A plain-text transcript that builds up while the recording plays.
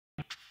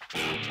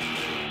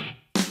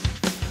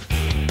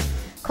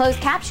Closed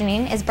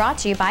captioning is brought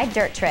to you by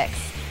Dirt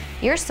Tricks,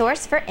 your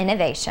source for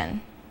innovation.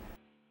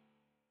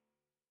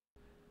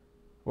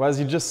 Well, as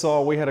you just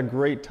saw, we had a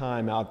great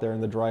time out there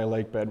in the dry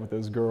lake bed with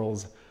those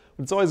girls.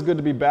 It's always good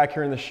to be back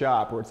here in the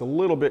shop where it's a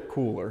little bit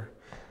cooler.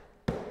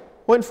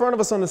 Well, in front of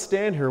us on the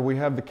stand here, we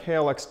have the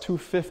KLX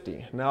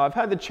 250. Now, I've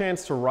had the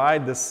chance to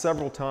ride this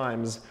several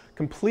times,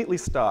 completely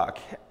stock,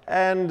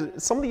 and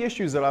some of the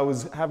issues that I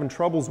was having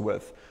troubles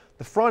with.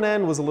 The front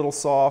end was a little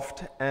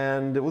soft,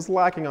 and it was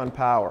lacking on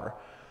power.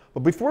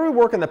 But before we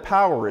work on the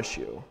power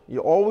issue, you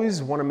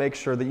always want to make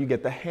sure that you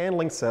get the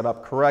handling set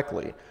up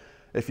correctly.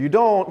 If you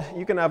don't,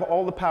 you can have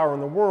all the power in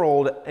the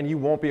world, and you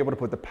won't be able to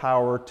put the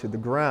power to the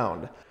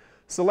ground.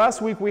 So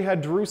last week we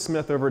had Drew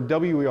Smith over at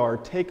WER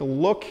take a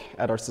look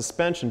at our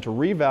suspension to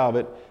revalve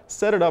it,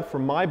 set it up for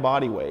my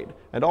body weight,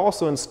 and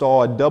also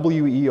install a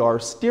WER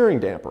steering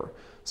damper.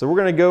 So we're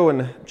going to go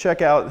and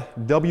check out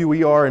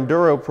WER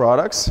Enduro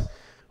products.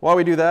 While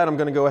we do that, I'm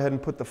going to go ahead and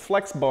put the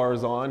flex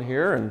bars on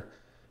here and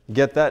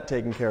get that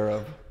taken care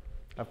of.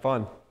 Have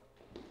fun.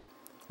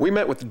 We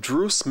met with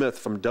Drew Smith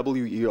from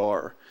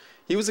WER.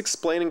 He was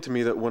explaining to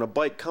me that when a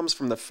bike comes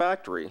from the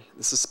factory,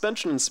 the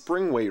suspension and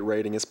spring weight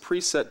rating is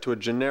preset to a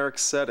generic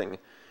setting.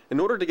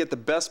 In order to get the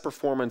best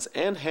performance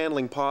and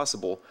handling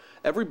possible,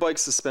 every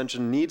bike's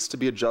suspension needs to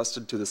be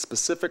adjusted to the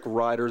specific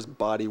rider's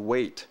body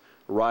weight,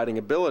 riding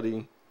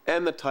ability,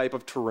 and the type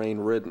of terrain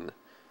ridden.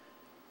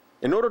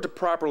 In order to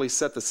properly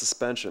set the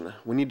suspension,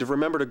 we need to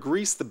remember to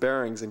grease the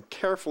bearings and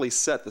carefully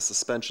set the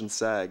suspension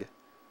sag.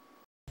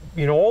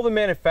 You know, all the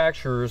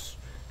manufacturers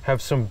have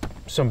some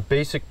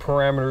basic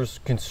parameters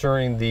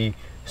concerning the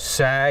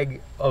sag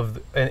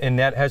and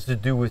that has to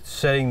do with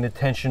setting the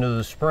tension of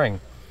the spring.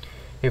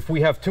 If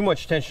we have too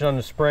much tension on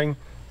the spring,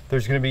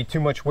 there's going to be too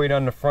much weight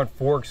on the front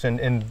forks,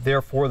 and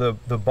therefore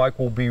the bike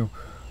will be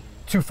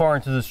too far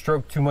into the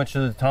stroke too much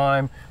of the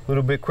time, a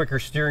little bit quicker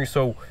steering.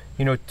 So,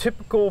 you know,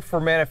 typical for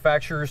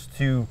manufacturers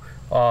to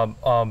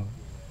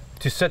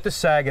set the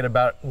sag at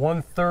about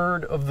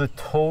 1/3 of the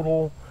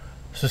total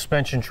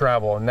suspension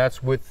travel, and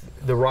that's with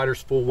the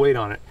rider's full weight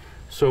on it.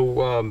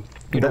 So,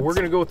 you know, we're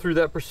going to go through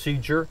that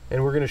procedure,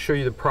 and we're going to show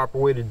you the proper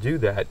way to do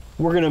that.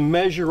 We're going to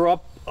measure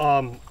up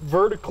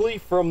vertically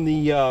from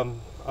the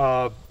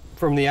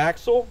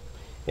axle,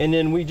 and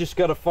then we just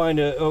got to find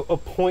a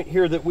point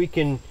here that we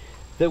can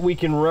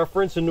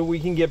reference and that we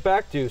can get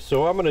back to.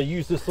 So I'm going to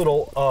use this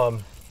little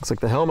looks like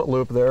the helmet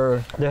loop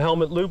there. The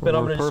helmet loop, and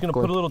I'm just going to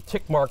put a little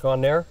tick mark on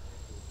there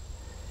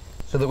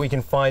so that we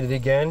can find it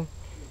again.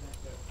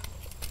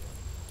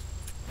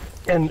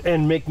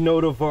 And make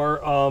note of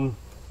our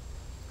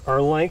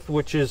length,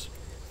 which is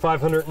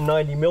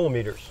 590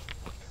 millimeters.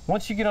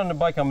 Once you get on the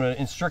bike, I'm going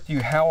to instruct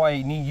you how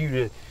I need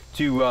you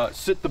to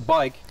sit the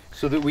bike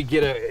so that we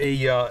get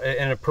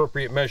an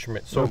appropriate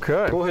measurement. So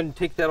okay. Go ahead and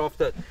take that off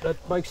that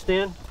bike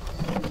stand.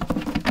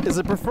 Is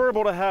it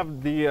preferable to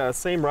have the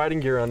same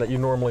riding gear on that you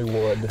normally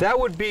would? That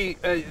would be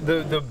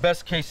the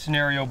best case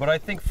scenario, but I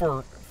think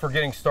for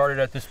getting started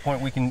at this point,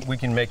 we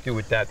can make do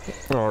with that.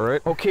 All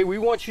right. Okay, we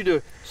want you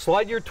to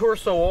slide your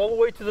torso all the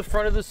way to the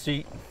front of the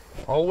seat,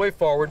 all the way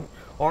forward,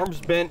 arms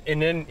bent, and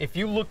then if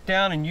you look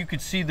down and you could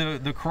see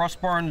the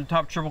crossbar and the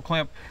top triple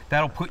clamp,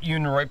 that'll put you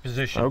in the right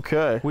position.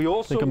 Okay. We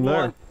also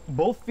want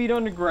both feet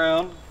on the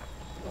ground,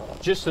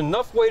 just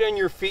enough weight on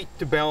your feet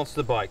to balance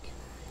the bike.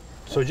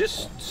 So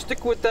just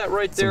stick with that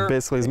right there. So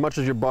basically as much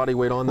as your body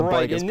weight on the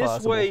bike as possible. In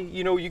this way,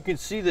 you know, you can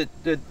see that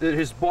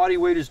his body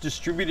weight is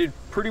distributed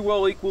pretty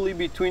well equally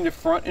between the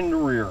front and the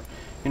rear.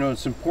 You know,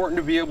 it's important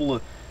to be able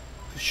to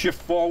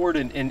shift forward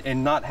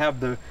and not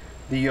have the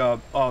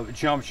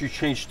geometry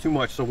change too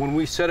much. So when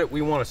we set it,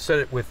 we want to set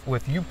it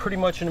with you pretty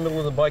much in the middle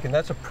of the bike, and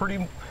that's a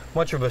pretty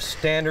much of a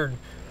standard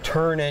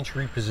turn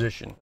entry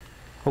position.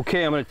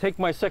 Okay, I'm going to take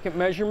my second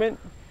measurement,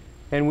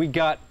 and we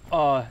got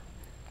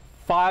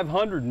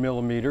 500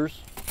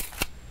 millimeters.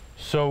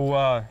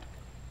 So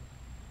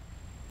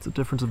it's a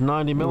difference of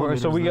 90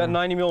 millimeters. So we got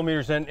 90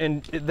 millimeters,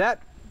 and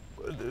that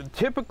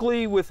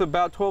typically with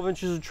about 12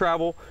 inches of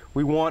travel,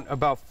 we want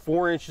about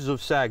 4 inches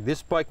of sag.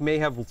 This bike may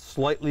have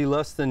slightly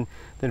less than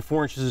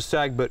 4 inches of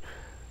sag, but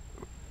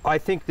I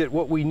think that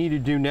what we need to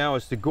do now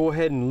is to go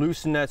ahead and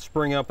loosen that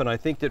spring up, and I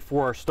think that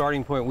for our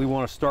starting point, we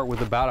want to start with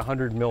about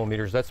 100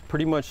 millimeters. That's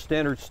pretty much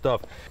standard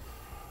stuff.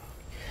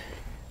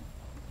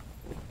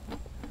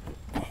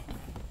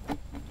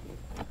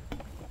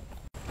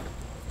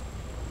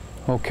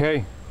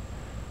 Okay,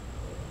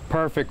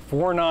 perfect,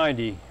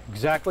 490,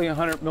 exactly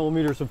 100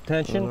 millimeters of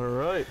tension. All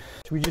right.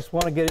 So we just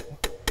want to get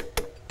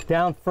it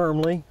down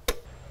firmly.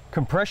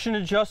 Compression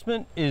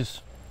adjustment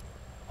is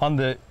on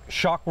the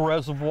shock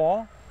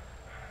reservoir.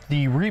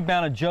 The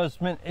rebound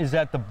adjustment is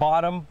at the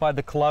bottom by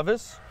the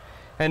clevis,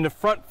 and the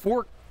front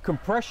fork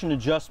compression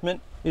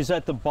adjustment is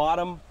at the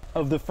bottom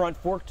of the front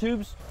fork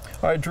tubes.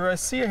 All right, Drew, I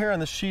see here on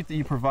the sheet that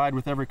you provide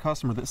with every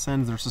customer that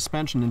sends their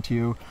suspension into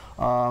you,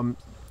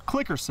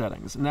 clicker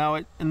settings.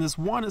 Now, in this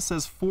one, it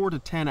says 4 to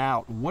 10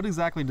 out. What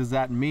exactly does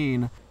that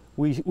mean?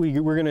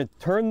 we're going to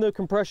turn the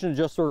compression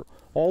adjuster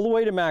all the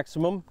way to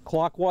maximum,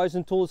 clockwise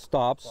until it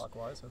stops.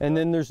 Clockwise, okay. And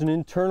then there's an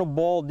internal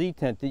ball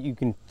detent that you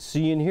can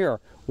see in here.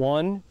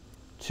 1,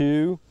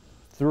 2,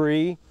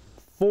 3,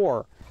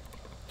 4.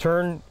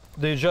 Turn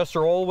the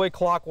adjuster all the way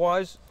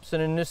clockwise. So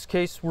in this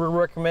case, we're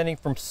recommending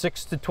from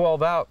 6 to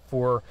 12 out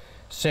for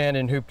sand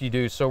and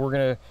hoop-de-doo. So we're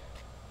going to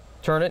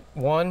turn it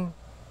 1,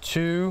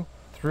 2,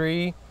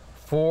 3,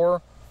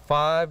 4,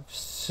 5,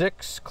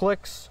 6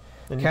 clicks.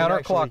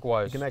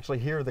 Counterclockwise. You can actually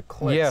hear the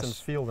clicks yes. and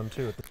feel them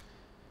too.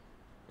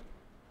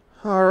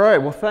 All right,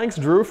 well thanks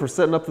Drew for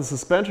setting up the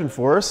suspension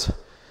for us.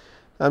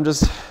 I'm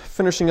just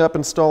finishing up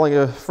installing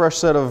a fresh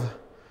set of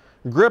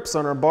grips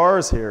on our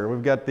bars here.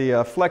 We've got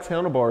the flex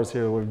handlebars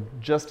here we've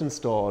just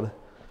installed.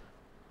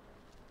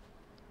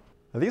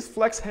 Now, these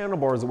flex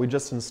handlebars that we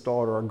just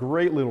installed are a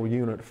great little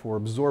unit for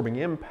absorbing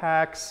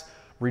impacts,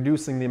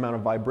 reducing the amount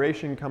of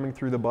vibration coming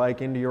through the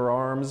bike into your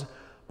arms.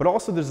 But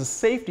also there's a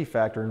safety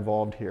factor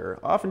involved here.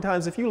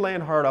 Oftentimes if you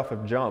land hard off a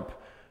jump,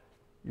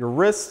 your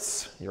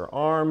wrists, your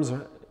arms,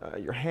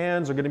 your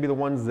hands are going to be the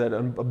ones that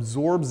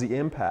absorbs the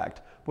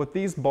impact. With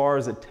these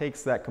bars, it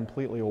takes that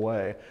completely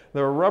away.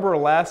 There are rubber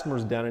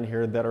elastomers down in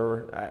here that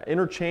are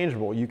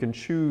interchangeable. You can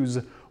choose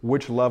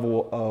which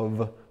level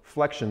of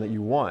flexion that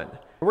you want.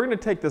 We're going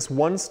to take this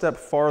one step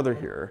farther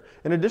here.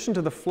 In addition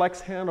to the flex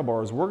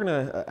handlebars, we're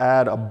going to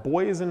add a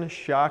Boysen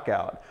shock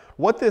out.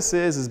 What this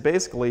is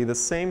basically the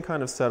same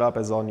kind of setup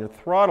as on your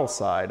throttle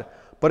side,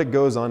 but it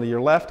goes onto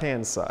your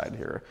left-hand side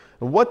here.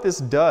 And what this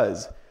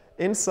does,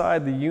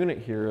 inside the unit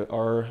here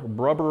are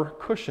rubber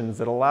cushions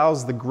that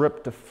allows the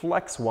grip to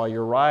flex while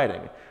you're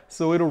riding.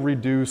 So it'll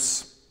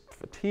reduce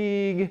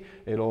fatigue,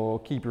 it'll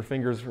keep your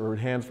fingers or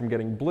hands from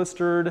getting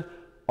blistered,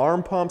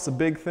 arm pump's a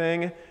big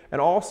thing,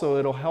 and also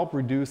it'll help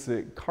reduce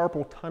the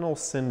carpal tunnel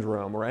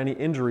syndrome or any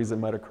injuries that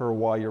might occur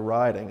while you're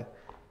riding.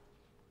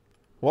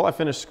 Well, I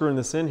finished screwing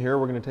this in here.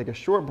 We're going to take a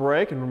short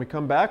break, and when we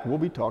come back, we'll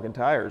be talking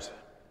tires.